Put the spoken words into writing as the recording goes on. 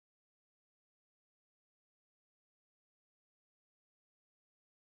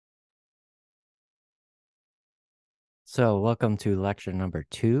So, welcome to lecture number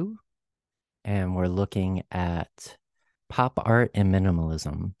 2, and we're looking at pop art and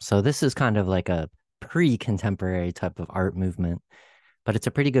minimalism. So, this is kind of like a pre-contemporary type of art movement, but it's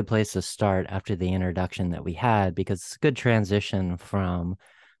a pretty good place to start after the introduction that we had because it's a good transition from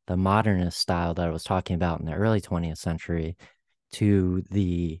the modernist style that I was talking about in the early 20th century to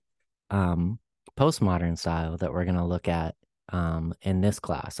the um, postmodern style that we're going to look at in this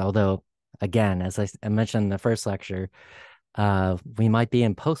class. Although, again, as I mentioned in the first lecture, we might be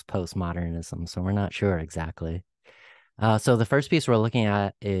in postmodernism, so we're not sure exactly. So the first piece we're looking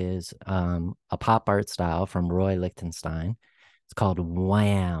at is a pop art style from Roy Lichtenstein. It's called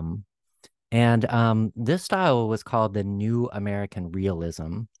Wham. And this style was called the New American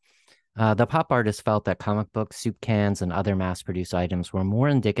Realism. The pop artist felt that comic books, soup cans, and other mass-produced items were more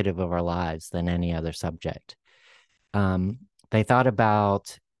indicative of our lives than any other subject. Um, they thought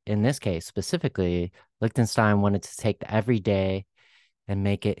about, in this case specifically, Lichtenstein wanted to take the everyday and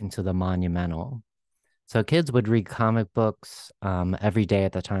make it into the monumental. So kids would read comic books every day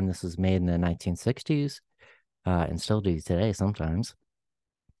at the time this was made in the 1960s, and still do today sometimes,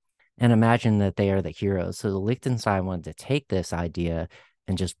 and imagine that they are the heroes. So Lichtenstein wanted to take this idea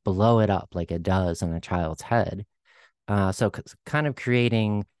and just blow it up like it does in a child's head. So kind of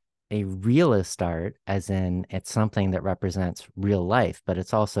creating a realist art, as in it's something that represents real life, but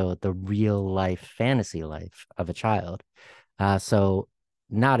it's also the real life fantasy life of a child. So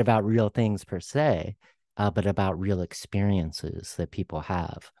not about real things per se, but about real experiences that people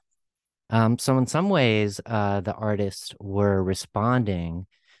have. So in some ways, the artists were responding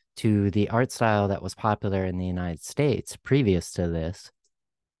to the art style that was popular in the United States previous to this,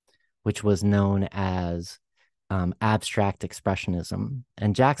 which was known as abstract expressionism.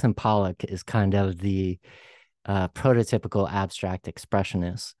 And Jackson Pollock is kind of the prototypical abstract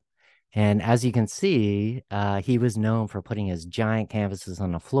expressionist. And as you can see, he was known for putting his giant canvases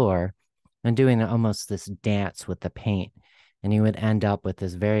on the floor and doing almost this dance with the paint. And he would end up with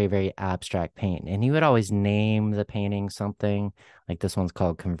this very, very abstract paint. And he would always name the painting something, like this one's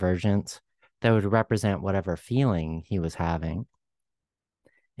called Convergence, that would represent whatever feeling he was having.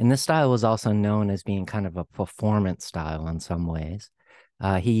 And this style was also known as being kind of a performance style in some ways.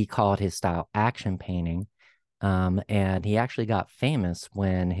 He called his style action painting. And he actually got famous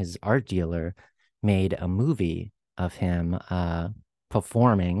when his art dealer made a movie of him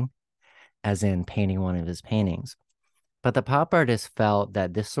performing, as in painting one of his paintings. But the pop artist felt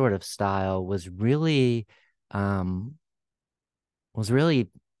that this sort of style um, was really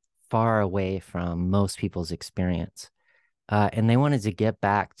far away from most people's experience. And they wanted to get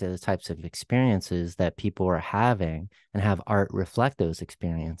back to the types of experiences that people were having and have art reflect those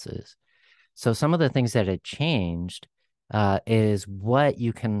experiences. So some of the things that had changed is what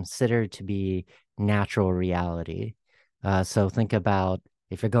you consider to be natural reality. So think about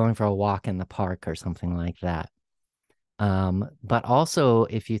if you're going for a walk in the park or something like that. But also,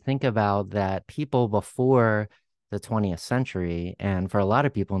 if you think about that, people before the 20th century, and for a lot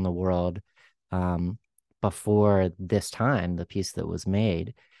of people in the world, um, before this time, the piece that was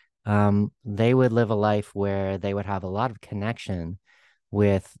made, they would live a life where they would have a lot of connection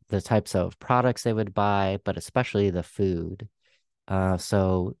with the types of products they would buy, but especially the food.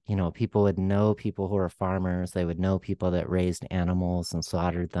 So, people would know people who are farmers, they would know people that raised animals and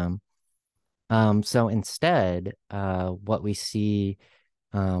slaughtered them. So instead, what we see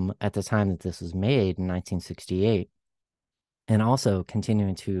at the time that this was made in 1968, and also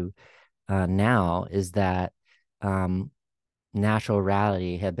continuing to now, is that um, natural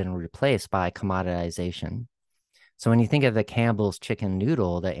reality had been replaced by commoditization. So when you think of the Campbell's chicken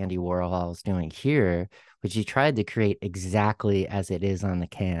noodle that Andy Warhol is doing here, which he tried to create exactly as it is on the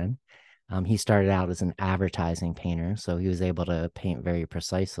can, he started out as an advertising painter, so he was able to paint very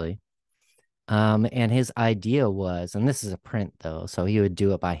precisely. And his idea was, and this is a print though, so he would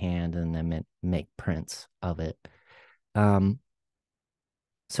do it by hand and then make prints of it. Um,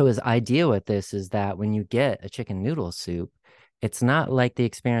 so his idea with this is that when you get a chicken noodle soup, it's not like the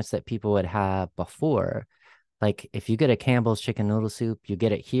experience that people would have before. Like if you get a Campbell's chicken noodle soup, you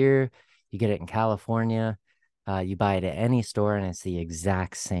get it here, you get it in California, you buy it at any store, and it's the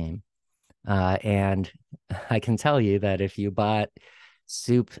exact same. And I can tell you that if you bought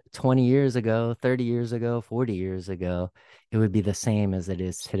soup 20 years ago, 30 years ago, 40 years ago, it would be the same as it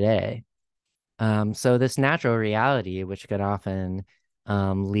is today. So this natural reality, which can often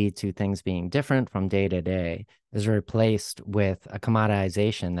lead to things being different from day to day, is replaced with a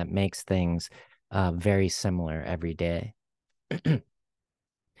commoditization that makes things very similar every day.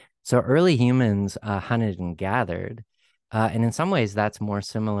 So early humans hunted and gathered. And in some ways, that's more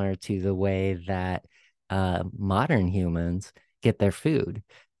similar to the way that modern humans get their food.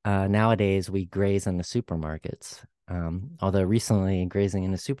 Nowadays, we graze in the supermarkets. Although recently, grazing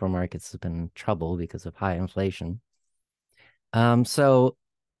in the supermarkets has been in trouble because of high inflation. So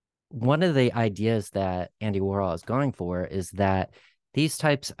one of the ideas that Andy Warhol is going for is that these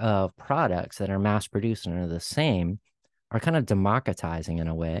types of products that are mass produced and are the same are kind of democratizing in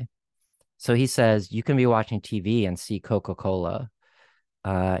a way. So he says you can be watching TV and see Coca-Cola,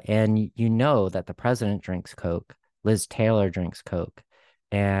 and you know that the president drinks Coke, Liz Taylor drinks Coke,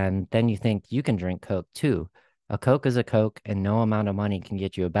 and then you think you can drink Coke too. A Coke is a Coke, and no amount of money can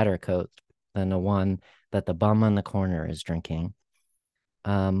get you a better Coke than the one that the bum on the corner is drinking.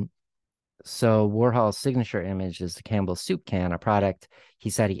 Um, so Warhol's signature image is the Campbell's soup can, a product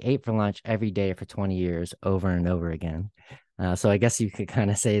he said he ate for lunch every day for 20 years over and over again. So I guess you could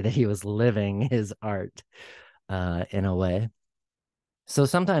kind of say that he was living his art in a way. So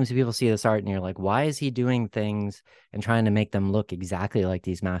sometimes people see this art and you're like, why is he doing things and trying to make them look exactly like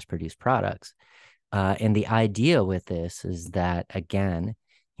these mass-produced products? And the idea with this is that, again,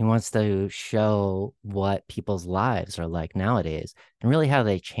 he wants to show what people's lives are like nowadays and really how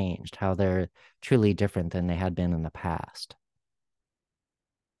they changed, how they're truly different than they had been in the past.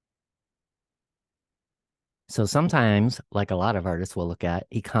 So sometimes, like a lot of artists will look at,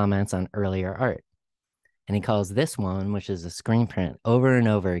 he comments on earlier art. And he calls this one, which is a screen print over and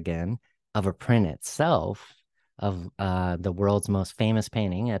over again of a print itself of the world's most famous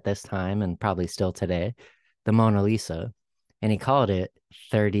painting at this time and probably still today, the Mona Lisa. And he called it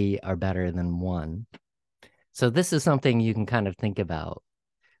 30 are better than one. So this is something you can kind of think about.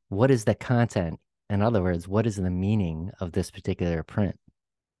 What is the content? In other words, what is the meaning of this particular print?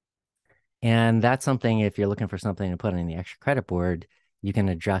 And that's something, if you're looking for something to put on the extra credit board, you can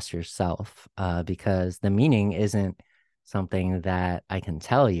address yourself because the meaning isn't something that I can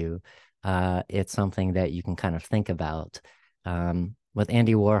tell you. It's something that you can kind of think about. With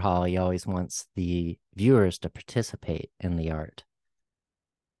Andy Warhol, he always wants the viewers to participate in the art.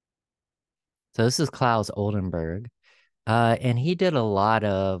 So this is Klaus Oldenburg, and he did a lot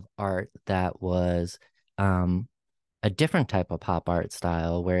of art that was a different type of pop art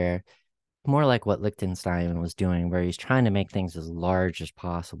style where more like what Lichtenstein was doing, where he's trying to make things as large as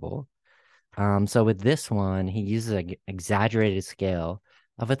possible. So with this one, he uses an exaggerated scale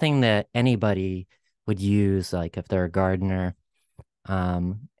of a thing that anybody would use, like if they're a gardener,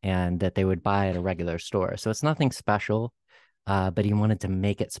 and that they would buy at a regular store. So it's nothing special, but he wanted to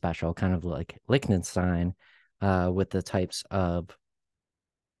make it special, kind of like Lichtenstein, with the types of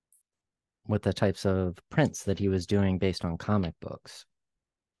prints that he was doing based on comic books.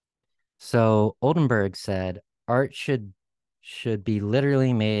 So Oldenburg said, art should be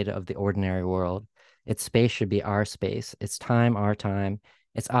literally made of the ordinary world. Its space should be our space. Its time, our time.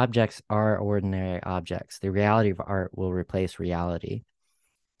 Its objects are ordinary objects. The reality of art will replace reality.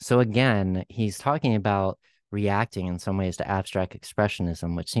 So again, he's talking about reacting in some ways to abstract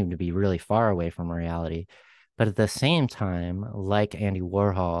expressionism, which seemed to be really far away from reality. But at the same time, like Andy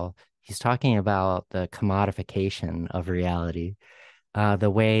Warhol, he's talking about the commodification of reality,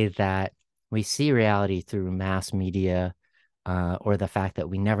 the way that we see reality through mass media, or the fact that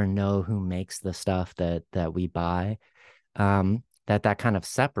we never know who makes the stuff that we buy, that kind of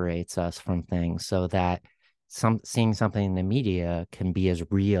separates us from things, so that seeing something in the media can be as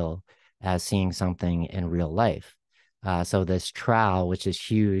real as seeing something in real life. So this trowel, which is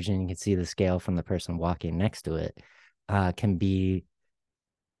huge, and you can see the scale from the person walking next to it, can be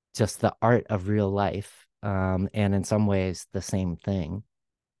just the art of real life, and in some ways the same thing.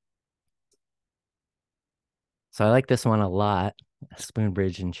 So I like this one a lot,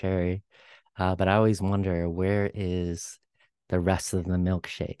 Spoonbridge and Cherry. But I always wonder, where is the rest of the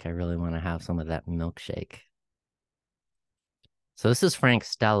milkshake? I really want to have some of that milkshake. So this is Frank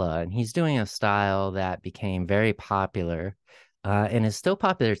Stella, and he's doing a style that became very popular, and is still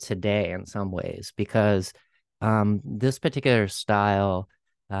popular today in some ways, because this particular style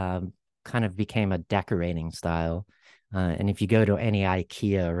kind of became a decorating style. And if you go to any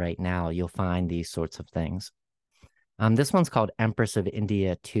IKEA right now, you'll find these sorts of things. This one's called Empress of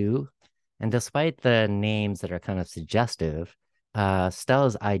India 2. And despite the names that are kind of suggestive,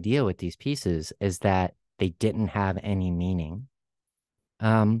 Stella's idea with these pieces is that they didn't have any meaning.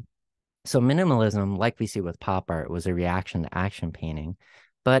 So minimalism, like we see with pop art, was a reaction to action painting,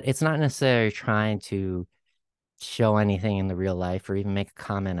 but it's not necessarily trying to show anything in the real life or even make a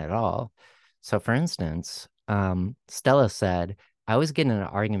comment at all. So for instance, Stella said, I always get into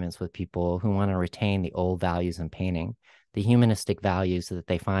arguments with people who want to retain the old values in painting, the humanistic values that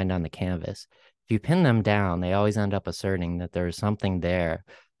they find on the canvas. If you pin them down, they always end up asserting that there is something there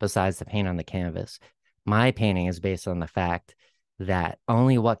besides the paint on the canvas. My painting is based on the fact that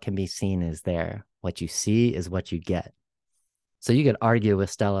only what can be seen is there. What you see is what you get. So you could argue with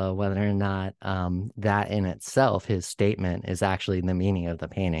Stella whether or not that in itself, his statement, is actually the meaning of the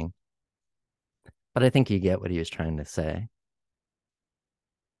painting. But I think you get what he was trying to say.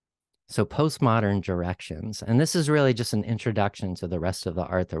 So postmodern directions, and this is really just an introduction to the rest of the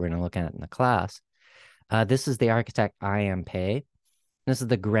art that we're going to look at in the class. This is the architect I.M. Pei. This is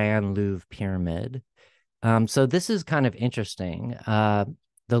the Grand Louvre Pyramid. So this is kind of interesting. The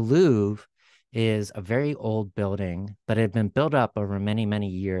Louvre is a very old building, but it had been built up over many, many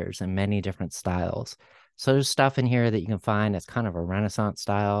years in many different styles. So there's stuff in here that you can find that's kind of a Renaissance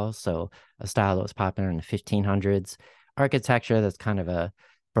style. So a style that was popular in the 1500s, architecture that's kind of a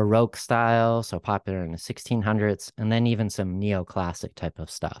Baroque style, so popular in the 1600s, and then even some neoclassic type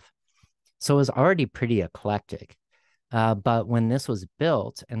of stuff. So it was already pretty eclectic. But when this was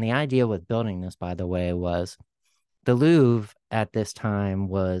built, and the idea with building this, by the way, was the Louvre at this time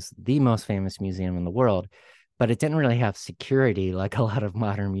was the most famous museum in the world, but it didn't really have security like a lot of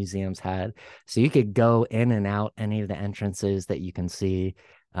modern museums had. So you could go in and out any of the entrances that you can see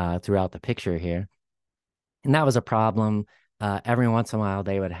throughout the picture here. And that was a problem. Every once in a while,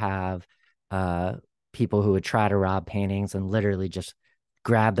 they would have uh, people who would try to rob paintings and literally just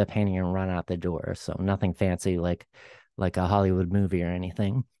grab the painting and run out the door. So nothing fancy like a Hollywood movie or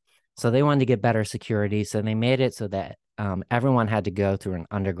anything. So they wanted to get better security. So they made it so that everyone had to go through an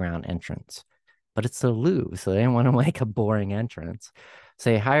underground entrance. But it's the Louvre, so they didn't want to make a boring entrance.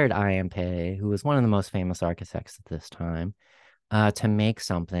 So they hired I.M. Pei, who was one of the most famous architects at this time, to make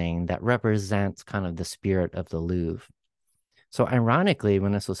something that represents kind of the spirit of the Louvre. So ironically,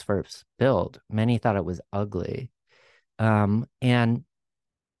 when this was first built, many thought it was ugly. And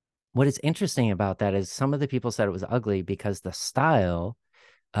what is interesting about that is some of the people said it was ugly because the style,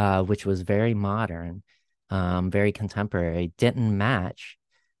 which was very modern, very contemporary, didn't match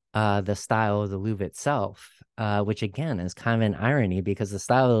the style of the Louvre itself, which again is kind of an irony because the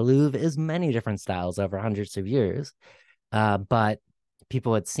style of the Louvre is many different styles over hundreds of years. But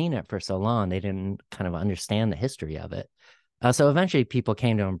people had seen it for so long, they didn't kind of understand the history of it. So eventually people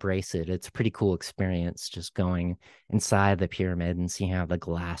came to embrace it. It's a pretty cool experience just going inside the pyramid and seeing how the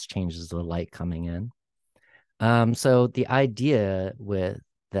glass changes the light coming in. So the idea with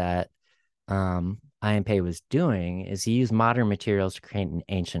that IMP was doing is he used modern materials to create an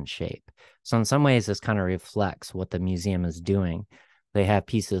ancient shape. So in some ways, this kind of reflects what the museum is doing. They have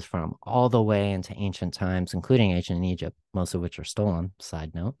pieces from all the way into ancient times, including ancient Egypt, most of which are stolen,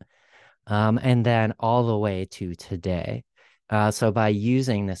 side note, and then all the way to today. So by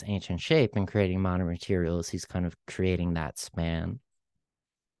using this ancient shape and creating modern materials, he's kind of creating that span.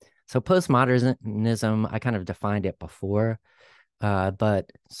 So postmodernism, I kind of defined it before, but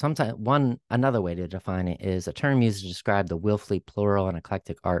sometimes another way to define it is a term used to describe the willfully plural and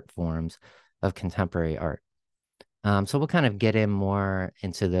eclectic art forms of contemporary art. So we'll kind of get in more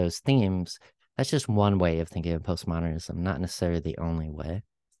into those themes. That's just one way of thinking of postmodernism, not necessarily the only way.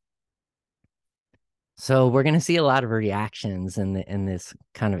 So we're going to see a lot of reactions in this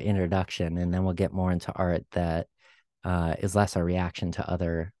kind of introduction, and then we'll get more into art that is less a reaction to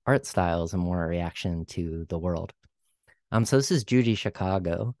other art styles and more a reaction to the world. So this is Judy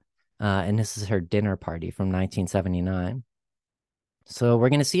Chicago, and this is her dinner party from 1979. So we're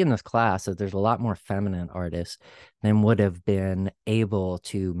going to see in this class that there's a lot more feminine artists than would have been able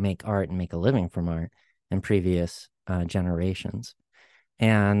to make art and make a living from art in previous generations.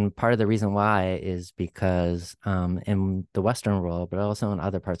 And part of the reason why is because in the Western world, but also in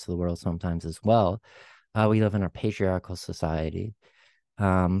other parts of the world sometimes as well, we live in a patriarchal society.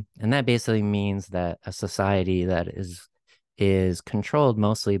 And that basically means that a society that is controlled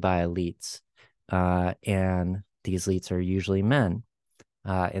mostly by elites. And these elites are usually men.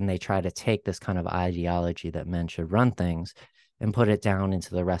 And they try to take this kind of ideology that men should run things and put it down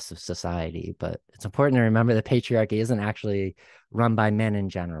into the rest of society. But it's important to remember that patriarchy isn't actually run by men in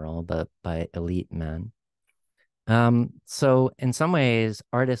general, but by elite men. So in some ways,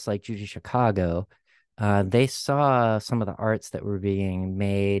 artists like Judy Chicago, they saw some of the arts that were being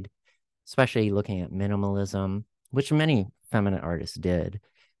made, especially looking at minimalism, which many feminine artists did,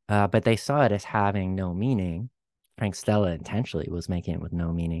 but they saw it as having no meaning. Frank Stella intentionally was making it with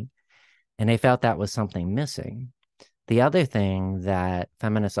no meaning, and they felt that was something missing. The other thing that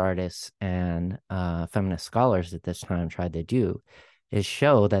feminist artists and feminist scholars at this time tried to do is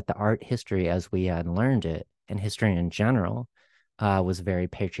show that the art history as we had learned it, and history in general, was very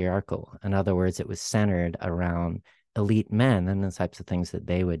patriarchal. In other words, it was centered around elite men and the types of things that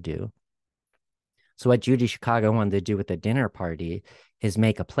they would do. So what Judy Chicago wanted to do with the dinner party is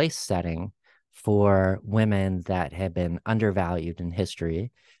make a place setting for women that had been undervalued in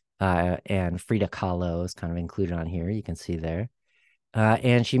history. And Frida Kahlo is kind of included on here. You can see there.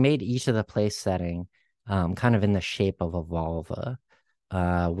 And she made each of the place setting kind of in the shape of a vulva,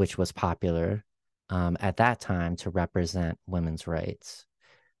 which was popular at that time to represent women's rights.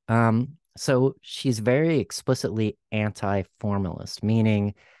 So she's very explicitly anti-formalist,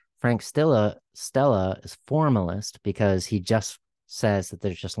 meaning Stella is formalist because he just says that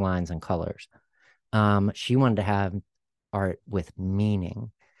there's just lines and colors. She wanted to have art with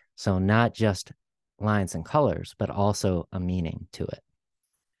meaning. So not just lines and colors, but also a meaning to it.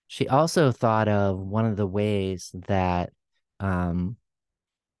 She also thought of one of the ways that um,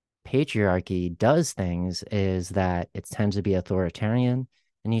 patriarchy does things is that it tends to be authoritarian,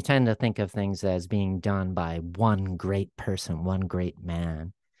 and you tend to think of things as being done by one great person, one great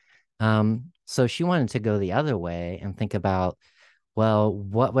man. So she wanted to go the other way and think about, well,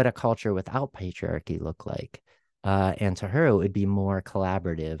 what would a culture without patriarchy look like? And to her, it would be more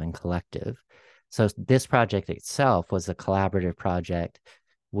collaborative and collective. So this project itself was a collaborative project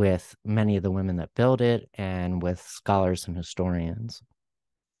with many of the women that built it and with scholars and historians.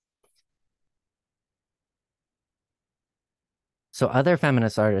 So other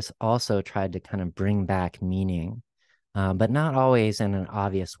feminist artists also tried to kind of bring back meaning, but not always in an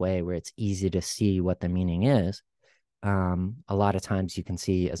obvious way where it's easy to see what the meaning is. A lot of times you can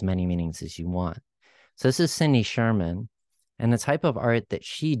see as many meanings as you want. So this is Cindy Sherman, and the type of art that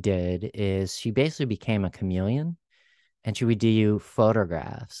she did is she basically became a chameleon, and she would do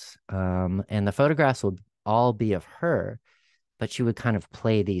photographs, and the photographs would all be of her, but she would kind of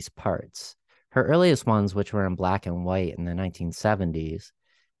play these parts. Her earliest ones, which were in black and white in the 1970s,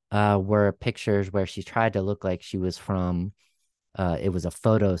 were pictures where she tried to look like she was from, it was a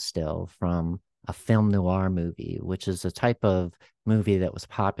photo still from a film noir movie, which is a type of movie that was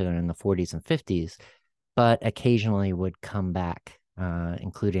popular in the 40s and 50s, but occasionally would come back,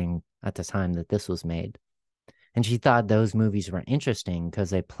 including at the time that this was made. And she thought those movies were interesting because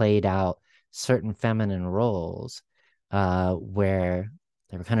they played out certain feminine roles where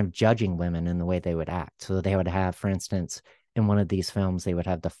they were kind of judging women in the way they would act. So they would have, for instance, in one of these films, they would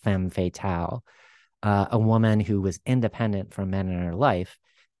have the femme fatale, a woman who was independent from men in her life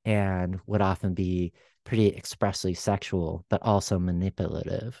and would often be pretty expressly sexual, but also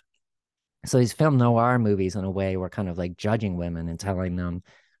manipulative. So these film noir movies, in a way, were kind of like judging women and telling them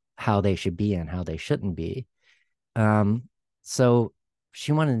how they should be and how they shouldn't be. Um, so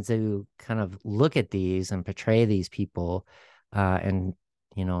she wanted to kind of look at these and portray these people, and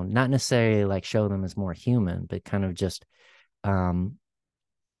not necessarily like show them as more human, but kind of just um,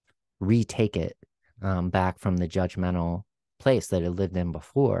 retake it back from the judgmental place that it lived in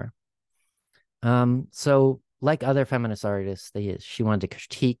before. So like other feminist artists, she wanted to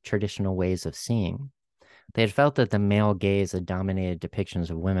critique traditional ways of seeing. They had felt that the male gaze had dominated depictions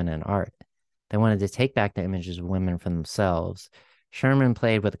of women in art. They wanted to take back the images of women for themselves. Sherman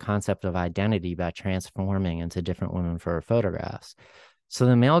played with the concept of identity by transforming into different women for her photographs. So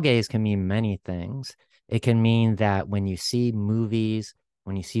the male gaze can mean many things. It can mean that when you see movies,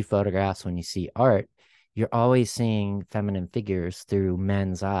 when you see photographs, when you see art, you're always seeing feminine figures through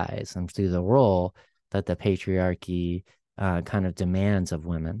men's eyes and through the role that the patriarchy kind of demands of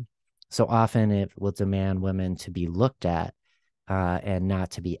women. So often it will demand women to be looked at and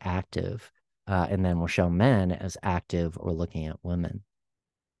not to be active, and then will show men as active or looking at women.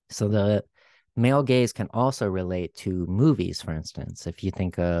 So the male gaze can also relate to movies, for instance. If you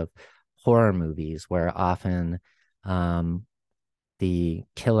think of horror movies, where often the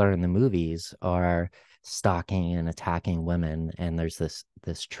killer in the movies are stalking and attacking women, and there's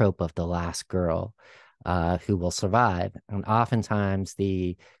this trope of the last girl who will survive, and oftentimes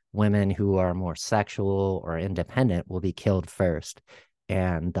the women who are more sexual or independent will be killed first,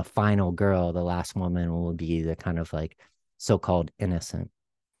 and the final girl, the last woman, will be the kind of like so-called innocent.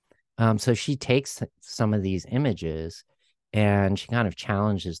 So she takes some of these images and she kind of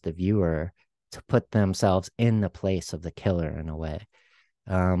challenges the viewer to put themselves in the place of the killer in a way.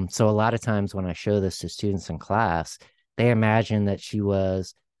 So a lot of times when I show this to students in class, they imagine that she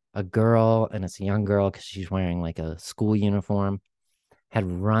was a girl, and it's a young girl because she's wearing like a school uniform, had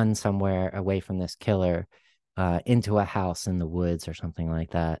run somewhere away from this killer into a house in the woods or something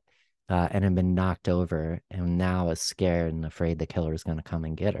like that, and had been knocked over and now is scared and afraid the killer is going to come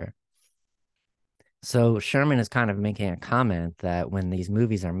and get her. So Sherman is kind of making a comment that when these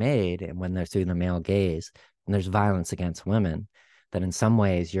movies are made and when they're through the male gaze and there's violence against women, that in some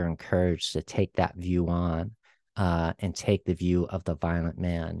ways you're encouraged to take that view on and take the view of the violent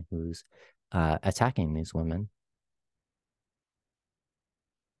man who's attacking these women.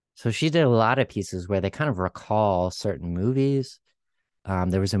 So she did a lot of pieces where they kind of recall certain movies.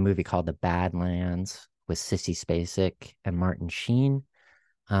 There was a movie called The Badlands with Sissy Spacek and Martin Sheen.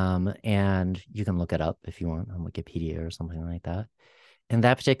 And you can look it up if you want on Wikipedia or something like that. And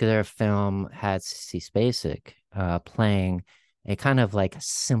that particular film had Sissy Spacek playing a kind of like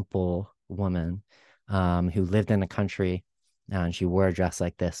simple woman who lived in the country, and she wore a dress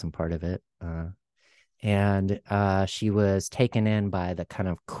like this in part of it. And she was taken in by the kind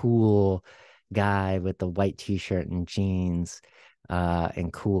of cool guy with the white t-shirt and jeans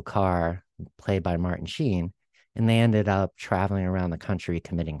and cool car, played by Martin Sheen. And they ended up traveling around the country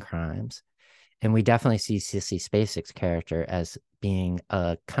committing crimes. And we definitely see Sissy Spacek's character as being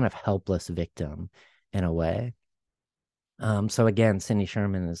a kind of helpless victim in a way. So again, Cindy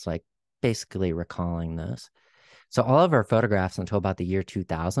Sherman is like basically recalling this. So all of our photographs until about the year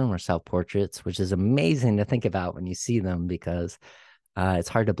 2000 were self-portraits, which is amazing to think about when you see them because it's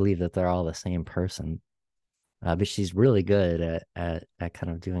hard to believe that they're all the same person. But she's really good at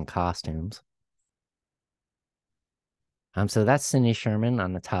kind of doing costumes. So that's Cindy Sherman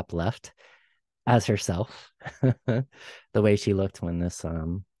on the top left as herself, the way she looked when this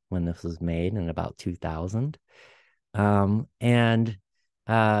was made in about 2000. And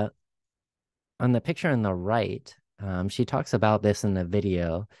uh on the picture on the right, she talks about this in the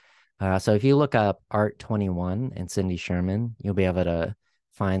video. So if you look up Art21 and Cindy Sherman, you'll be able to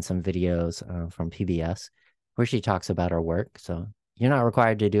find some videos from PBS where she talks about her work. So you're not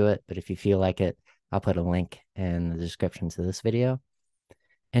required to do it, but if you feel like it, I'll put a link in the description to this video.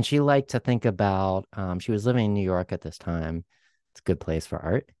 And she liked to think about, she was living in New York at this time. It's a good place for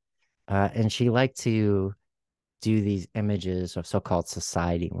art. And she liked to do these images of so-called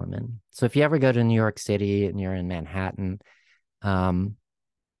society women. So if you ever go to New York City and you're in Manhattan, um,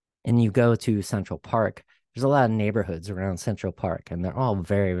 and you go to Central Park, there's a lot of neighborhoods around Central Park, and they're all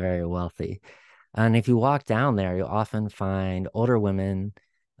very, very wealthy. And if you walk down there, you'll often find older women,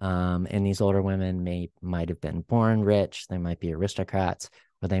 and these older women might have been born rich, they might be aristocrats,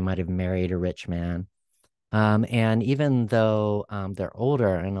 or they might have married a rich man. And even though they're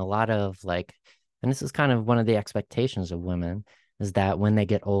older, and a lot of like, and this is kind of one of the expectations of women, is that when they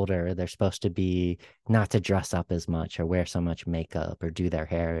get older, they're supposed to be not to dress up as much or wear so much makeup or do their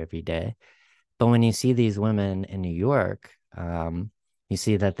hair every day. But when you see these women in New York, you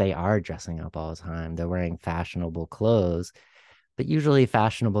see that they are dressing up all the time. They're wearing fashionable clothes, but usually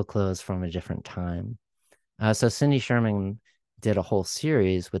fashionable clothes from a different time. So Cindy Sherman did a whole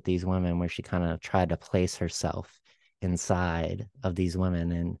series with these women where she kind of tried to place herself inside of these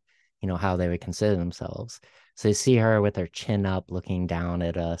women and, how they would consider themselves. So you see her with her chin up, looking down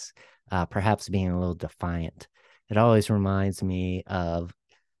at us, perhaps being a little defiant. It always reminds me of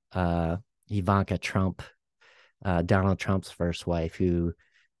uh, Ivanka Trump, Donald Trump's first wife, who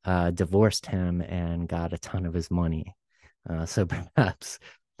divorced him and got a ton of his money. So perhaps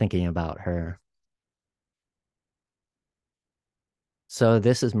thinking about her. So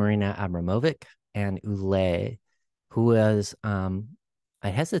this is Marina Abramovic and Ulay, who was, I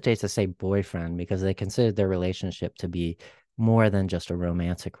hesitate to say boyfriend because they considered their relationship to be more than just a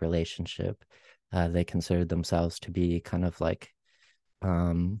romantic relationship. They considered themselves to be kind of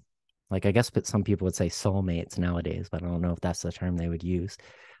um, like I guess but some people would say soulmates nowadays, but I don't know if that's the term they would use.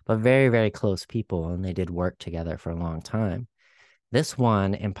 But very, very close people, and they did work together for a long time. This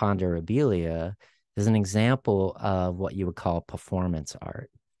one, Imponderabilia, is an example of what you would call performance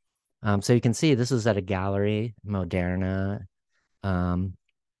art. So you can see this is at a gallery, Moderna, um,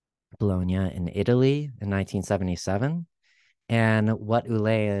 Bologna in Italy in 1977. And what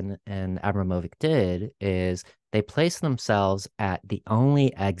Ulay and Abramovic did is they placed themselves at the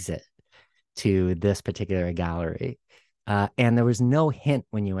only exit to this particular gallery. And there was no hint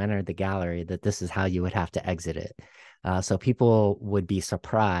when you entered the gallery that this is how you would have to exit it. So people would be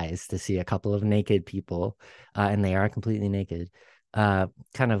surprised to see a couple of naked people, and they are completely naked,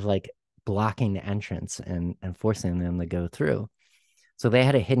 kind of like blocking the entrance and forcing them to go through. So they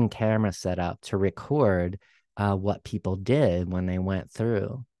had a hidden camera set up to record what people did when they went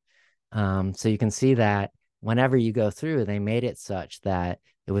through. So you can see that whenever you go through, they made it such that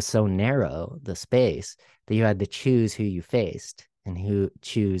it was so narrow, the space, that you had to choose who you faced and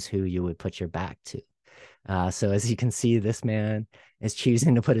choose who you would put your back to. So as you can see, this man is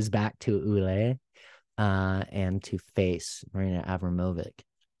choosing to put his back to Ulay and to face Marina Abramovic.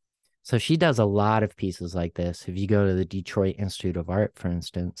 So she does a lot of pieces like this. If you go to the Detroit Institute of Art, for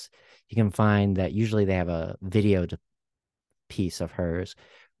instance, you can find that usually they have a video piece of hers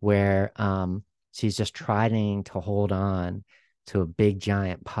where she's just trying to hold on to a big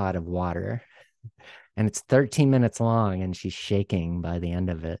giant pot of water. and it's 13 minutes long, and she's shaking by the end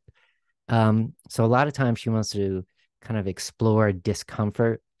of it. So a lot of times she wants to kind of explore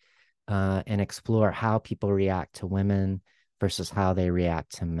discomfort and explore how people react to women versus how they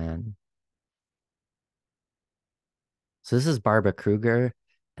react to men. So this is Barbara Kruger,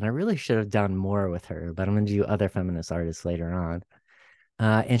 and I really should have done more with her, but I'm going to do other feminist artists later on.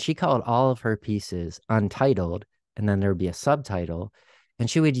 And she called all of her pieces untitled, and then there would be a subtitle. And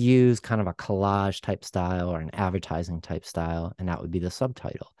she would use kind of a collage type style or an advertising type style, and that would be the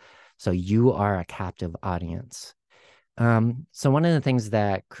subtitle. So you are a captive audience. So one of the things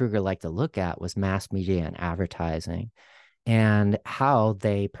that Kruger liked to look at was mass media and advertising and how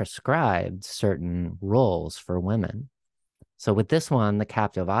they prescribed certain roles for women. So with this one, the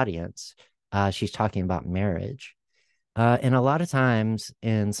captive audience, she's talking about marriage. And a lot of times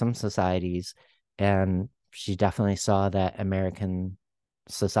in some societies, and she definitely saw that American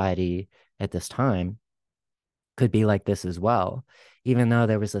society at this time could be like this as well. Even though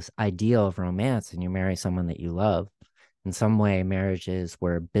there was this ideal of romance and you marry someone that you love, in some way, marriages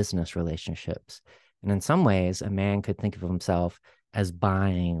were business relationships. And in some ways, a man could think of himself as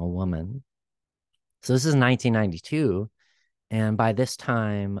buying a woman. So this is 1992. And by this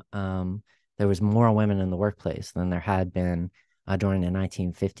time, there was more women in the workplace than there had been during the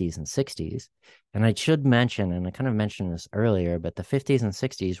 1950s and 60s. And I should mention, and I kind of mentioned this earlier, but the 50s and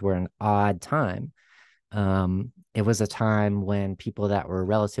 60s were an odd time. It was a time when people that were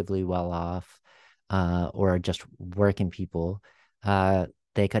relatively well off or just working people, uh,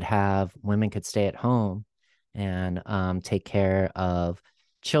 they could have women could stay at home and take care of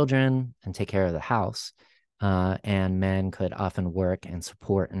children and take care of the house. And men could often work and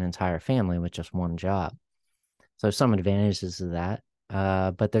support an entire family with just one job. So there's some advantages to that,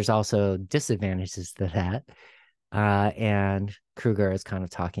 but there's also disadvantages to that. And Kruger is kind of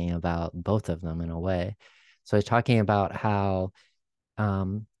talking about both of them in a way. So he's talking about how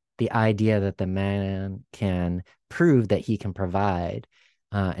the idea that the man can prove that he can provide,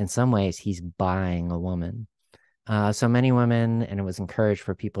 in some ways, he's buying a woman. So many women, and it was encouraged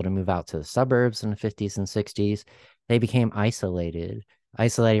for people to move out to the suburbs in the 50s and 60s. They became isolated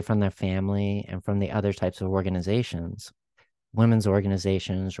from their family and from the other types of organizations, women's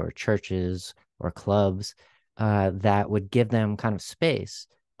organizations or churches or clubs that would give them kind of space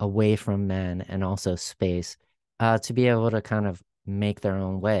away from men and also space to be able to kind of make their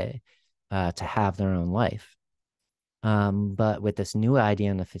own way, to have their own life. But with this new idea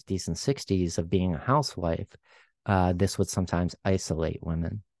in the 50s and 60s of being a housewife, this would sometimes isolate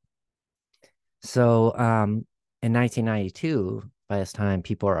women. So in 1992, by this time,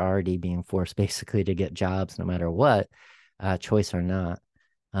 people are already being forced basically to get jobs no matter what, choice or not.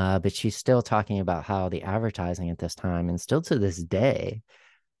 But she's still talking about how the advertising at this time, and still to this day,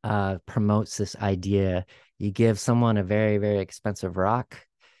 promotes this idea you give someone a very, very expensive rock,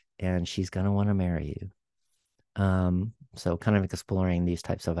 and she's going to want to marry you. So kind of exploring these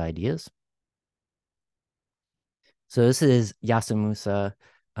types of ideas. So this is Yasumusa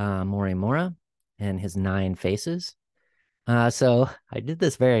Morimura and his 9 faces. So I did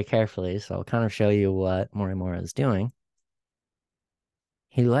this very carefully, so I'll kind of show you what Morimura is doing.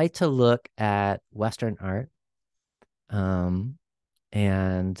 He liked to look at Western art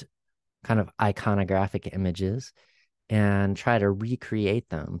and kind of iconographic images and try to recreate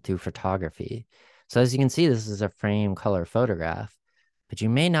them through photography. So as you can see, this is a frame color photograph, but you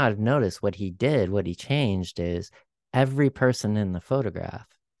may not have noticed what he did. What he changed is every person in the photograph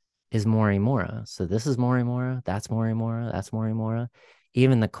is Morimura. So this is Morimura, that's Morimura, that's Morimura.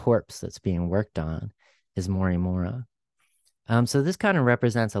 Even the corpse that's being worked on is Morimura. So this kind of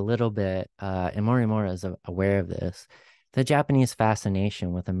represents a little bit, and Morimura is aware of this, the Japanese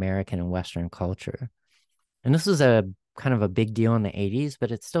fascination with American and Western culture. And this was a kind of a big deal in the 80s,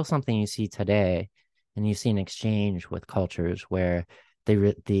 but it's still something you see today. And you see an exchange with cultures where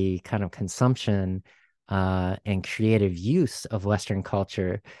the kind of consumption and creative use of Western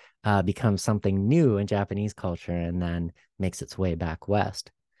culture becomes something new in Japanese culture and then makes its way back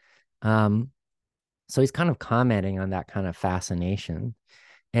west. So he's kind of commenting on that kind of fascination.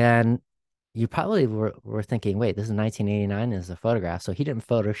 And you probably were thinking, wait, this is 1989 is a photograph. So he didn't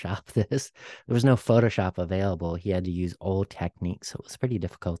Photoshop this. There was no Photoshop available. He had to use old techniques. So it was pretty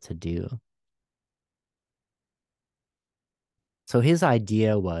difficult to do. So his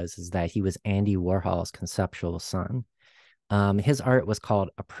idea is that he was Andy Warhol's conceptual son. His art was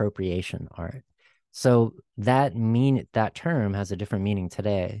called appropriation art. So that term has a different meaning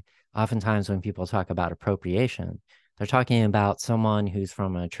today. Oftentimes when people talk about appropriation, they're talking about someone who's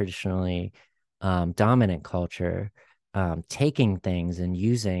from a traditionally dominant culture, taking things and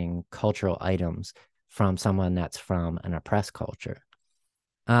using cultural items from someone that's from an oppressed culture.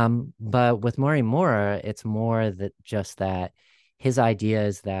 But with Morimura, it's more that just that his idea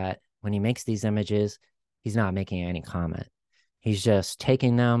is that when he makes these images, he's not making any comment. He's just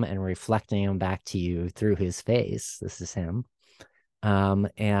taking them and reflecting them back to you through his face. This is him,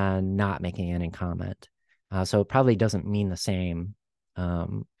 and not making any comment. So it probably doesn't mean the same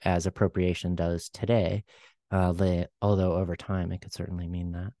as appropriation does today, although over time it could certainly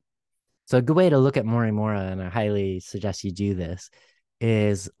mean that. So a good way to look at Morimura, and I highly suggest you do this,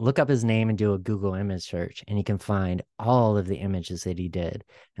 is look up his name and do a Google image search, and you can find all of the images that he did.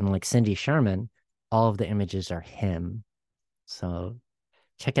 And like Cindy Sherman, all of the images are him. So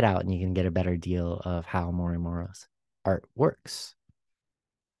check it out, and you can get a better deal of how Morimura's art works.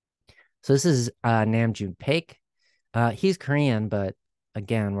 So this is Namjoon Paik. He's Korean, but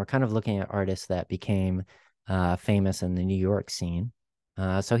again, we're kind of looking at artists that became famous in the New York scene.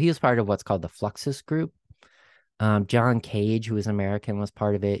 So he was part of what's called the Fluxus group. John Cage, who is American, was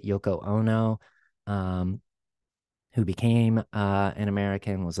part of it. Yoko Ono, who became an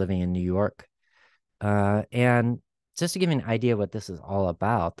American, was living in New York. And just to give you an idea what this is all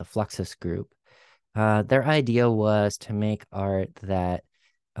about, the Fluxus group, their idea was to make art that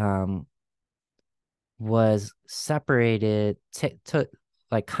was separated,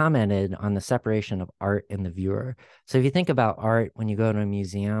 like commented on the separation of art and the viewer. So if you think about art, when you go to a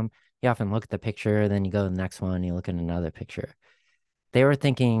museum, you often look at the picture, then you go to the next one, you look at another picture. They were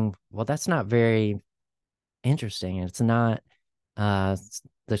thinking, well, that's not very interesting. It's not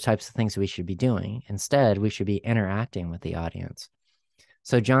the types of things we should be doing. Instead, we should be interacting with the audience.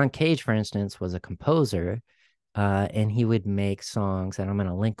 So John Cage, for instance, was a composer, and he would make songs, and I'm going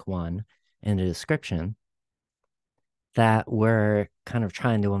to link one in the description, that were kind of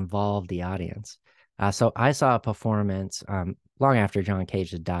trying to involve the audience. So I saw a performance long after John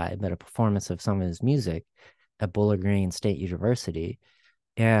Cage had died, but a performance of some of his music at Bowling Green State University.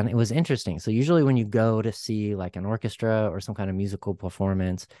 And it was interesting. So usually when you go to see like an orchestra or some kind of musical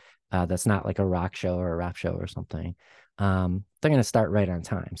performance, that's not like a rock show or a rap show or something, they're going to start right on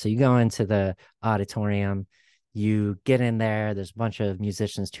time. So you go into the auditorium, you get in there, there's a bunch of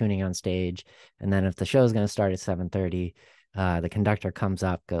musicians tuning on stage, and then if the show is going to start at 7:30, the conductor comes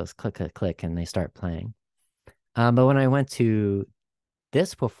up, goes click, click, click, and they start playing. But when I went to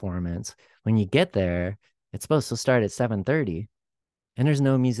this performance, when you get there, it's supposed to start at 7:30, and there's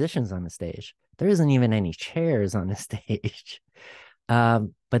no musicians on the stage. There isn't even any chairs on the stage.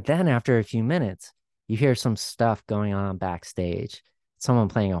 But then after a few minutes, you hear some stuff going on backstage, someone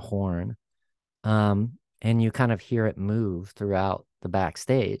playing a horn, and you kind of hear it move throughout the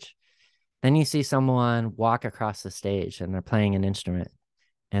backstage. Then you see someone walk across the stage and they're playing an instrument,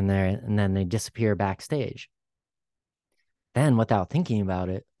 and then they disappear backstage. Then, without thinking about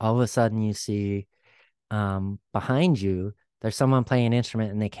it, all of a sudden you see behind you, there's someone playing an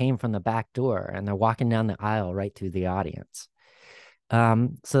instrument, and they came from the back door, and they're walking down the aisle right through the audience.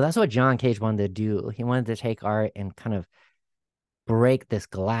 So that's what John Cage wanted to do. He wanted to take art and kind of break this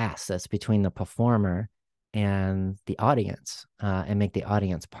glass that's between the performer and the audience, and make the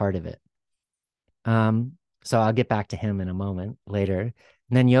audience part of it. So I'll get back to him in a moment later. And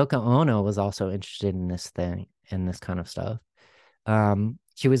then Yoko Ono was also interested in this thing, in this kind of stuff.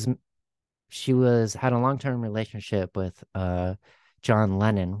 She was had a long-term relationship with John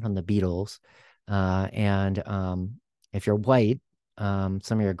Lennon from the Beatles. And if you're white, some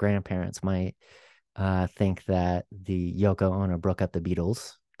of your grandparents might think that the Yoko Ono broke up the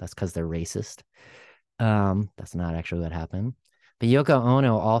Beatles. That's because they're racist. That's not actually what happened. But Yoko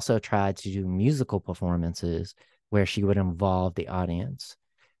Ono also tried to do musical performances where she would involve the audience,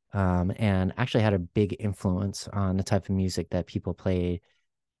 and actually had a big influence on the type of music that people played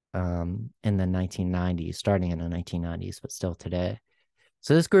in the 1990s, starting in the 1990s, but still today.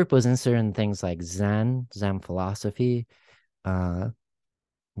 So this group was interested in things like Zen philosophy,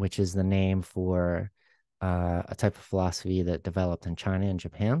 which is the name for a type of philosophy that developed in China and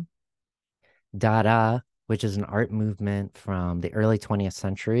Japan. Dada, which is an art movement from the early 20th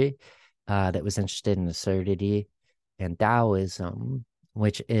century that was interested in absurdity, and Taoism,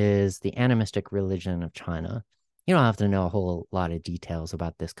 which is the animistic religion of China. You don't have to know a whole lot of details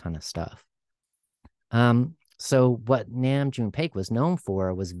about this kind of stuff. So what Namjoon Paik was known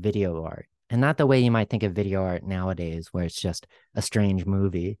for was video art, and not the way you might think of video art nowadays, where it's just a strange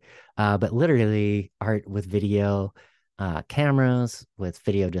movie, but literally art with video cameras, with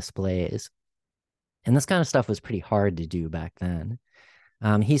video displays. And this kind of stuff was pretty hard to do back then.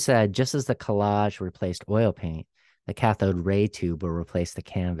 He said, just as the collage replaced oil paint, the cathode ray tube will replace the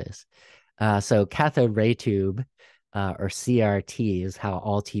canvas. So cathode ray tube or CRT is how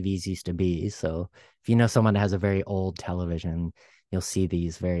all TVs used to be. So if you know someone that has a very old television, you'll see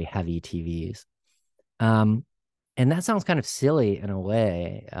these very heavy TVs. Um, and that sounds kind of silly in a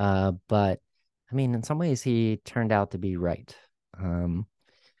way, but I mean, in some ways, he turned out to be right. Um,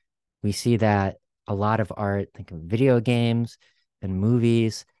 we see that a lot of art, think of video games and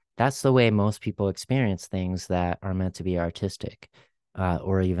movies, that's the way most people experience things that are meant to be artistic,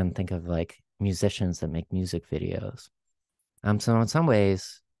 or even think of like musicians that make music videos. So in some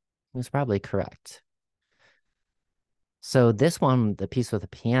ways, he was probably correct. So this one, the piece with the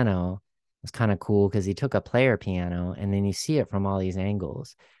piano, is kind of cool because he took a player piano and then you see it from all these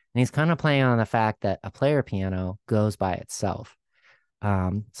angles. And he's kind of playing on the fact that a player piano goes by itself.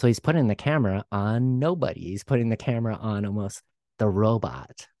 So he's putting the camera on nobody. He's putting the camera on almost the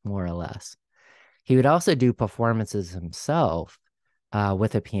robot, more or less. He would also do performances himself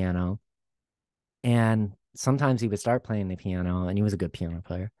with a piano. And sometimes he would start playing the piano, and he was a good piano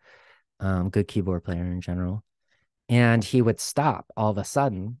player, good keyboard player in general. And he would stop all of a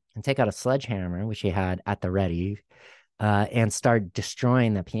sudden and take out a sledgehammer, which he had at the ready, and start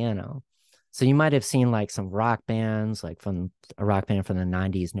destroying the piano. So you might have seen like some rock bands, like from a rock band from the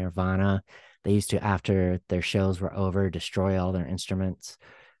 90s, Nirvana. They used to, after their shows were over, destroy all their instruments.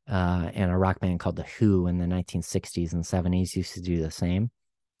 And a rock band called The Who in the 1960s and 70s used to do the same.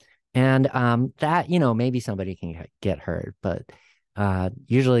 And that, maybe somebody can get hurt, but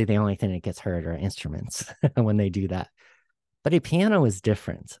usually the only thing that gets hurt are instruments when they do that. But a piano is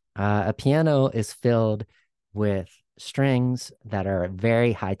different. A piano is filled with strings that are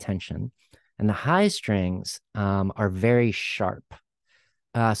very high tension, and the high strings are very sharp.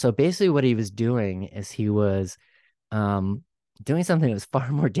 So basically, what he was doing is he was um, doing something that was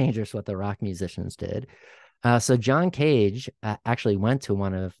far more dangerous what the rock musicians did. So John Cage actually went to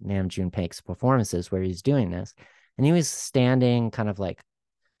one of Nam June Paik's performances where he's doing this, and he was standing kind of like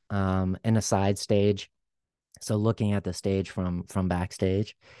in a side stage, so looking at the stage from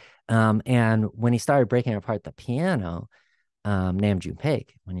backstage. And when he started breaking apart the piano, Nam June Paik,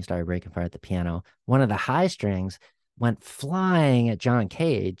 when he started breaking apart the piano, one of the high strings went flying at John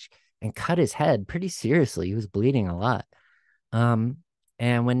Cage and cut his head pretty seriously. He was bleeding a lot. Um,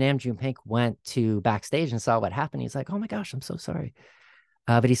 and when Nam June Paik went to backstage and saw what happened, he's like, "Oh my gosh, I'm so sorry."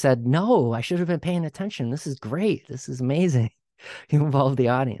 But he said, "No, I should have been paying attention. This is great. This is amazing." He involved the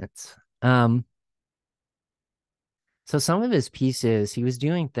audience. So some of his pieces, he was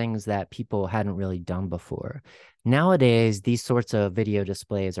doing things that people hadn't really done before. Nowadays, these sorts of video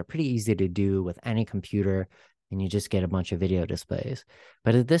displays are pretty easy to do with any computer, and you just get a bunch of video displays.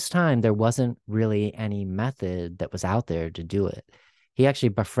 But at this time, there wasn't really any method that was out there to do it. He actually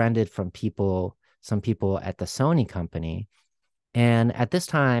befriended some people at the Sony company. And at this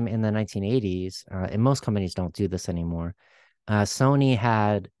time in the 1980s, and most companies don't do this anymore, Sony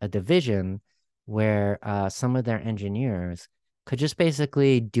had a division where some of their engineers could just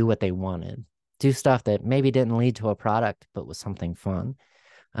basically do what they wanted, do stuff that maybe didn't lead to a product, but was something fun.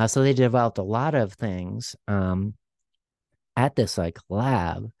 So they developed a lot of things at this like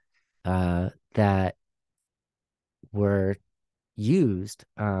lab that were used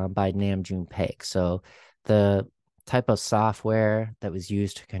by Nam June Paik. So the type of software that was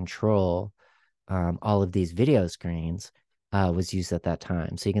used to control all of these video screens was used at that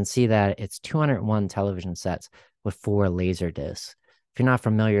time. So you can see that it's 201 television sets with 4 laser discs. If you're not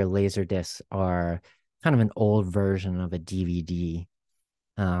familiar, laser discs are kind of an old version of a DVD.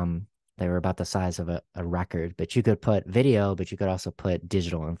 They were about the size of a record, but you could put video, but you could also put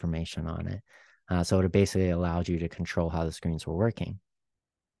digital information on it. So it basically allowed you to control how the screens were working.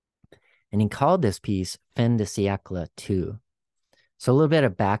 And he called this piece Fin de siècle 2. So a little bit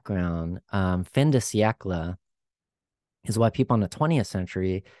of background. Fin de siècle is what people in the 20th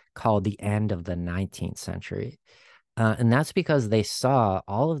century called the end of the 19th century. And that's because they saw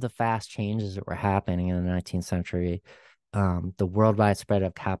all of the fast changes that were happening in the 19th century, the worldwide spread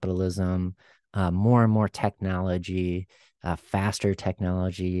of capitalism, more and more technology, faster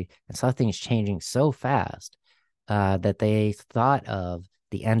technology, and saw things changing so fast that they thought of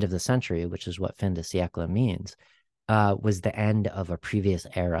the end of the century, which is what fin de siècle means, was the end of a previous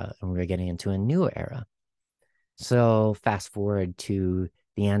era, and we were getting into a new era. So fast forward to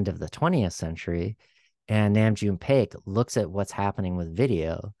the end of the 20th century, and Nam June Paik looks at what's happening with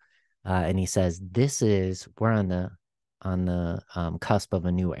video, and he says, we're on the cusp of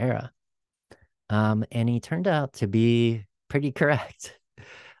a new era." And he turned out to be pretty correct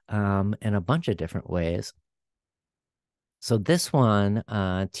in a bunch of different ways. So this one,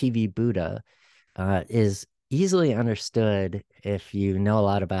 TV Buddha, is easily understood if you know a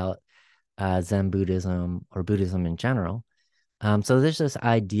lot about Zen Buddhism or Buddhism in general. So there's this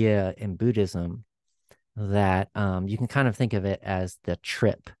idea in Buddhism that you can kind of think of it as the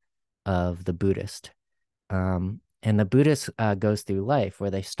trip of the Buddhist. And the Buddhist goes through life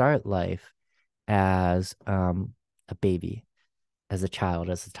where they start life as a baby, as a child,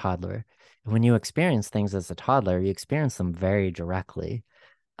 as a toddler. And when you experience things as a toddler, you experience them very directly.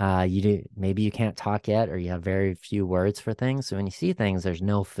 You do maybe you can't talk yet, or you have very few words for things. So when you see things, there's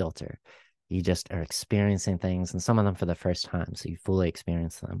no filter. You just are experiencing things, and some of them for the first time. So you fully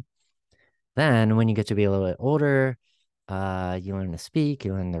experience them. Then, when you get to be a little bit older, you learn to speak,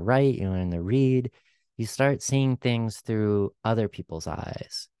 you learn to write, you learn to read. You start seeing things through other people's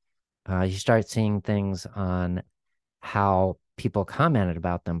eyes. You start seeing things on how people commented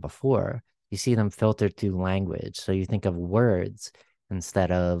about them before. You see them filtered through language. So you think of words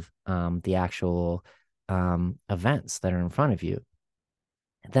instead of the actual events that are in front of you.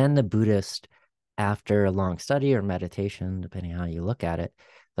 Then the Buddhist, after a long study or meditation, depending on how you look at it,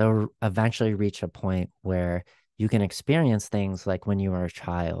 they'll eventually reach a point where you can experience things like when you were a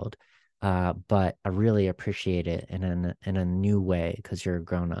child, but I really appreciate it in a new way because you're a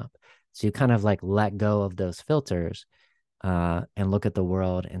grown up. So you kind of like let go of those filters and look at the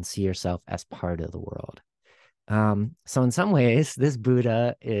world and see yourself as part of the world. So in some ways, this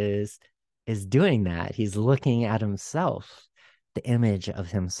Buddha is doing that. He's looking at himself, the image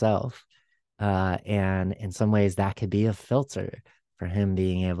of himself. And in some ways, that could be a filter for him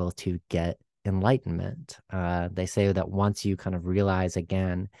being able to get enlightenment. They say that once you kind of realize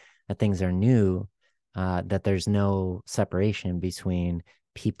again that things are new, that there's no separation between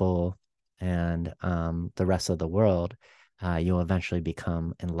people and the rest of the world, you'll eventually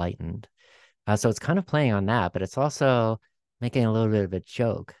become enlightened. So it's kind of playing on that, but it's also making a little bit of a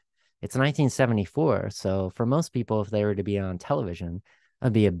joke. It's 1974, so for most people, if they were to be on television,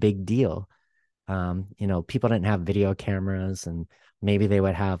 that'd be a big deal. People didn't have video cameras, and maybe they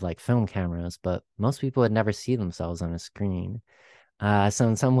would have like film cameras, but most people would never see themselves on a screen. So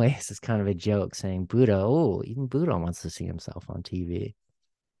in some ways, it's kind of a joke saying Buddha, oh, even Buddha wants to see himself on TV.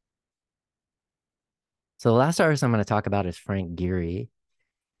 So the last artist I'm going to talk about is Frank Gehry.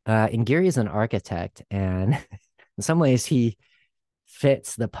 And Gehry is an architect, and in some ways, he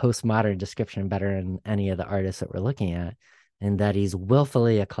fits the postmodern description better than any of the artists that we're looking at, in that he's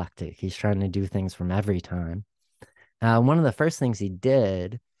willfully eclectic. He's trying to do things from every time. One of the first things he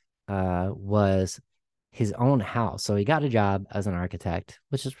did was his own house. So he got a job as an architect,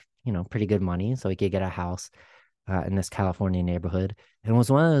 which is, pretty good money. So he could get a house in this California neighborhood. And it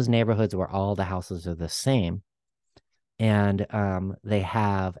was one of those neighborhoods where all the houses are the same. And they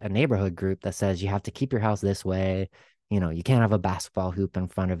have a neighborhood group that says you have to keep your house this way. You can't have a basketball hoop in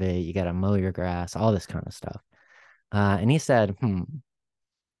front of it. You got to mow your grass, all this kind of stuff. And he said,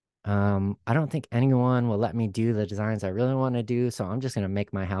 I don't think anyone will let me do the designs I really want to do. So I'm just going to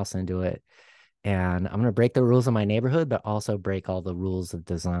make my house into it. And I'm going to break the rules of my neighborhood, but also break all the rules of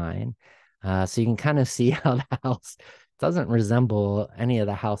design. So you can kind of see how the house doesn't resemble any of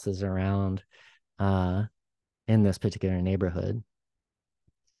the houses around uh, in this particular neighborhood.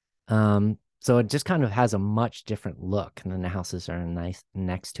 So it just kind of has a much different look, and then the houses are nice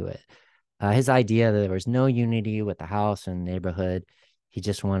next to it. His idea that there was no unity with the house and neighborhood, he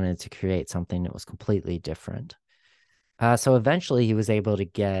just wanted to create something that was completely different. So eventually he was able to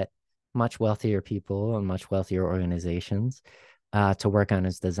get much wealthier people and much wealthier organizations to work on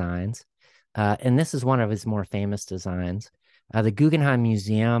his designs. And this is one of his more famous designs. The Guggenheim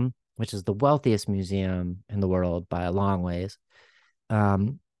Museum, which is the wealthiest museum in the world by a long ways,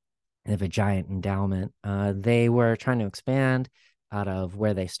 um, they have a giant endowment. They were trying to expand out of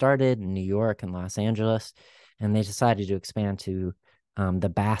where they started in New York and Los Angeles, and they decided to expand to the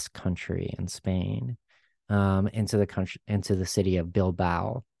Basque Country in Spain, into the country, into the city of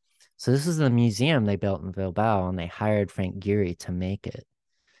Bilbao. So this is the museum they built in Bilbao, and they hired Frank Gehry to make it.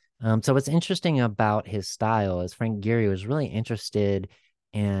 So what's interesting about his style is Frank Gehry was really interested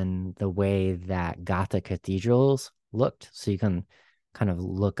in the way that Gothic cathedrals looked. So you can kind of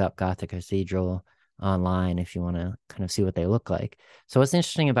look up Gothic cathedral online if you want to kind of see what they look like. So what's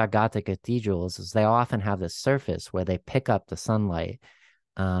interesting about Gothic cathedrals is they often have this surface where they pick up the sunlight,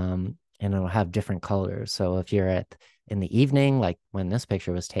 and it'll have different colors. So if you're at in the evening, like when this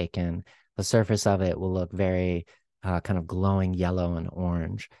picture was taken, the surface of it will look very kind of glowing yellow and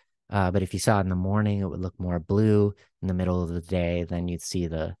orange. But if you saw it in the morning, it would look more blue. In the middle of the day, then you'd see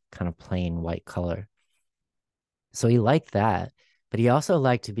the kind of plain white color. So he liked that, but he also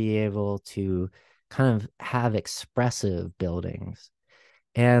liked to be able to kind of have expressive buildings.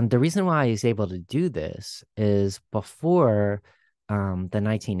 And the reason why he's able to do this is before the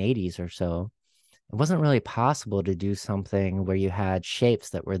 1980s or so, it wasn't really possible to do something where you had shapes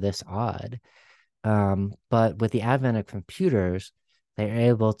that were this odd. But with the advent of computers, they're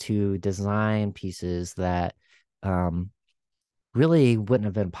able to design pieces that um, really wouldn't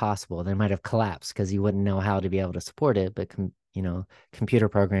have been possible. They might have collapsed because you wouldn't know how to be able to support it. But computer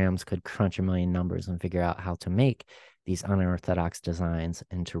programs could crunch a million numbers and figure out how to make these unorthodox designs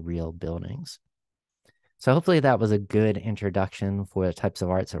into real buildings. So hopefully that was a good introduction for the types of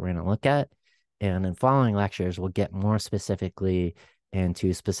arts that we're going to look at. And in following lectures, we'll get more specifically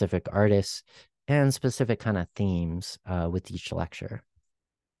into specific artists and specific kind of themes with each lecture.